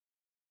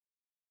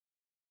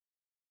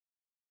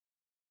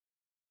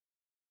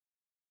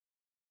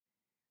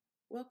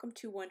Welcome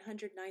to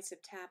 100 Nights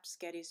of Taps,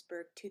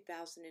 Gettysburg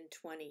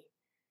 2020.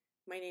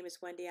 My name is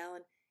Wendy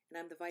Allen, and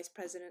I'm the Vice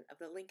President of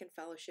the Lincoln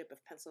Fellowship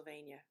of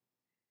Pennsylvania.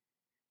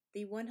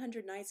 The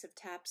 100 Nights of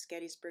Taps,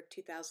 Gettysburg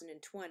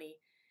 2020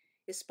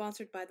 is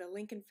sponsored by the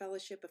Lincoln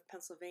Fellowship of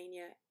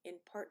Pennsylvania in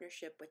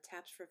partnership with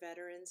Taps for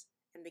Veterans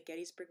and the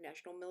Gettysburg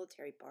National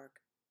Military Park.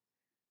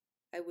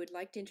 I would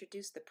like to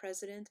introduce the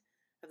President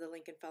of the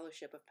Lincoln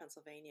Fellowship of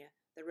Pennsylvania,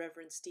 the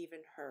Reverend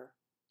Stephen Herr.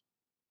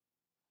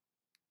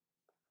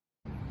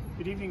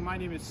 Good evening, my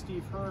name is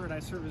Steve Herr and I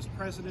serve as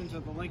President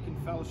of the Lincoln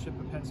Fellowship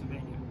of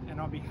Pennsylvania. And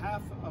on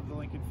behalf of the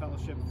Lincoln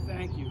Fellowship,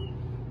 thank you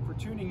for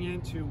tuning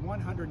in to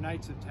 100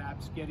 Nights of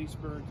Taps,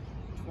 Gettysburg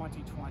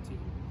 2020.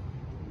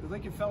 The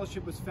Lincoln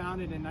Fellowship was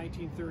founded in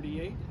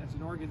 1938 as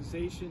an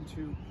organization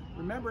to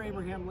remember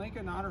Abraham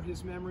Lincoln, honor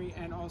his memory,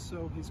 and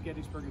also his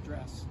Gettysburg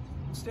Address.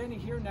 I'm standing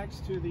here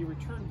next to the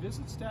return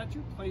visit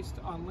statue placed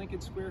on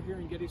Lincoln Square here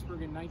in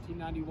Gettysburg in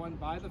 1991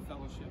 by the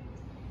Fellowship.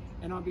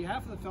 And on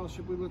behalf of the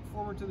Fellowship, we look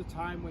forward to the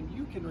time when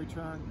you can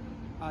return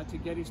to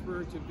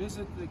Gettysburg to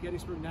visit the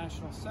Gettysburg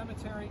National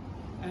Cemetery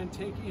and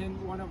take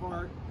in one of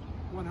our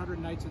 100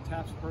 Nights of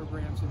Taps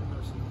programs in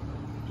person.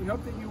 We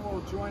hope that you will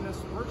join us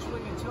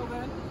virtually until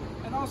then,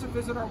 and also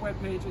visit our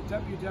webpage at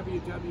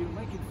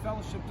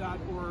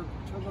www.lincolnfellowship.org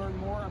to learn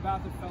more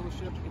about the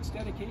Fellowship, its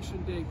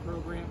Dedication Day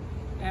program,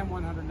 and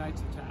 100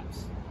 Nights of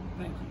Taps.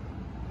 Thank you.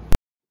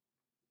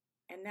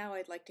 And now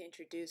I'd like to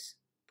introduce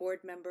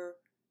board member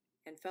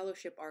and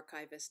Fellowship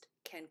Archivist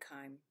Ken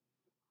Keim.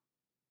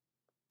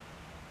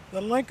 The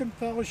Lincoln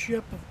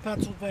Fellowship of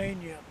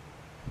Pennsylvania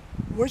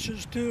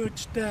wishes to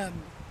extend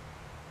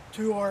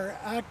to our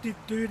active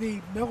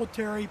duty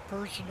military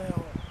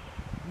personnel,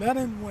 men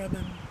and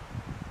women,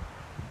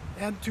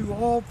 and to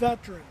all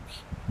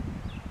veterans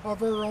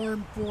of our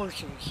armed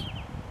forces,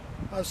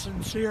 a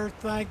sincere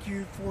thank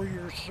you for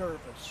your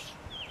service.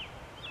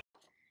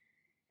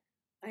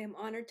 I am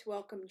honored to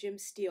welcome Jim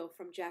Steele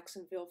from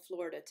Jacksonville,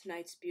 Florida,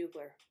 tonight's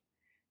bugler.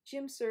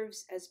 Jim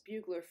serves as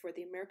bugler for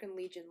the American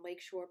Legion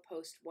Lakeshore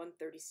Post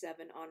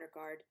 137 Honor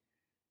Guard,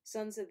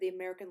 Sons of the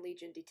American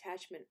Legion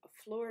Detachment of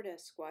Florida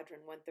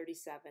Squadron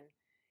 137,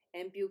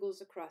 and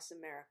Bugles Across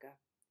America.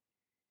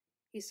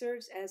 He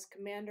serves as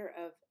Commander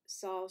of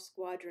SAL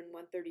Squadron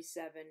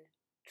 137,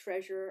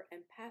 Treasurer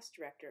and Past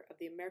Director of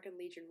the American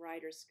Legion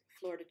Riders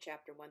Florida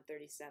Chapter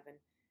 137,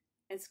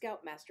 and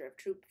Scoutmaster of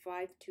Troop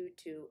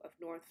 522 of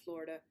North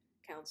Florida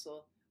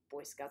Council,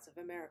 Boy Scouts of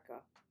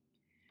America.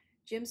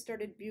 Jim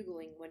started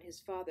bugling when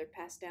his father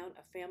passed down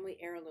a family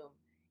heirloom,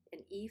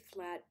 an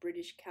E-flat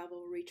British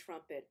Calvary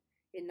trumpet,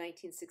 in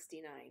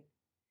 1969.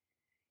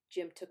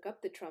 Jim took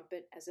up the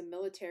trumpet as a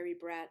military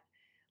brat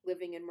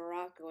living in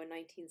Morocco in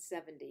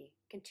 1970,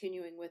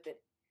 continuing with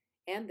it,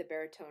 and the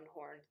baritone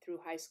horn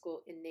through high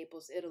school in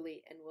Naples,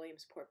 Italy, and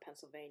Williamsport,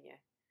 Pennsylvania.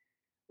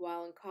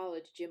 While in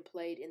college, Jim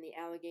played in the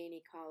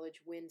Allegheny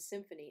College Wind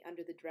Symphony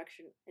under the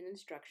direction and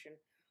instruction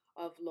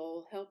of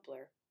Lowell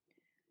Hepler.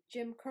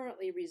 Jim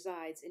currently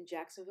resides in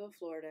Jacksonville,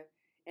 Florida,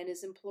 and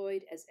is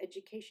employed as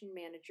Education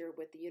Manager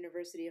with the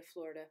University of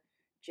Florida,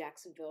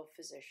 Jacksonville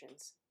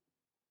Physicians.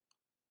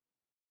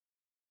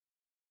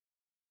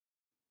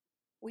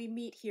 We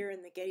meet here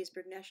in the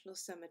Gettysburg National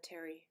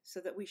Cemetery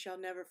so that we shall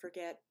never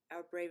forget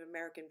our brave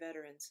American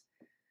veterans.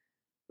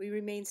 We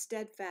remain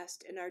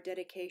steadfast in our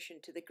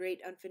dedication to the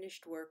great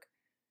unfinished work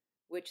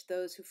which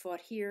those who fought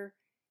here,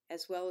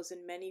 as well as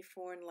in many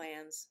foreign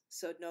lands,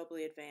 so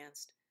nobly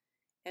advanced.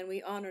 And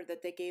we honor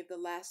that they gave the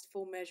last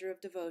full measure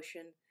of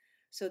devotion,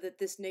 so that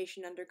this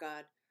nation under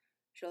God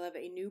shall have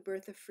a new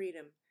birth of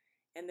freedom,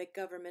 and the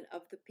government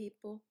of the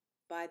people,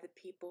 by the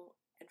people,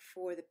 and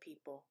for the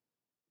people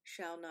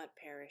shall not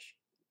perish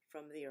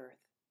from the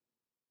earth.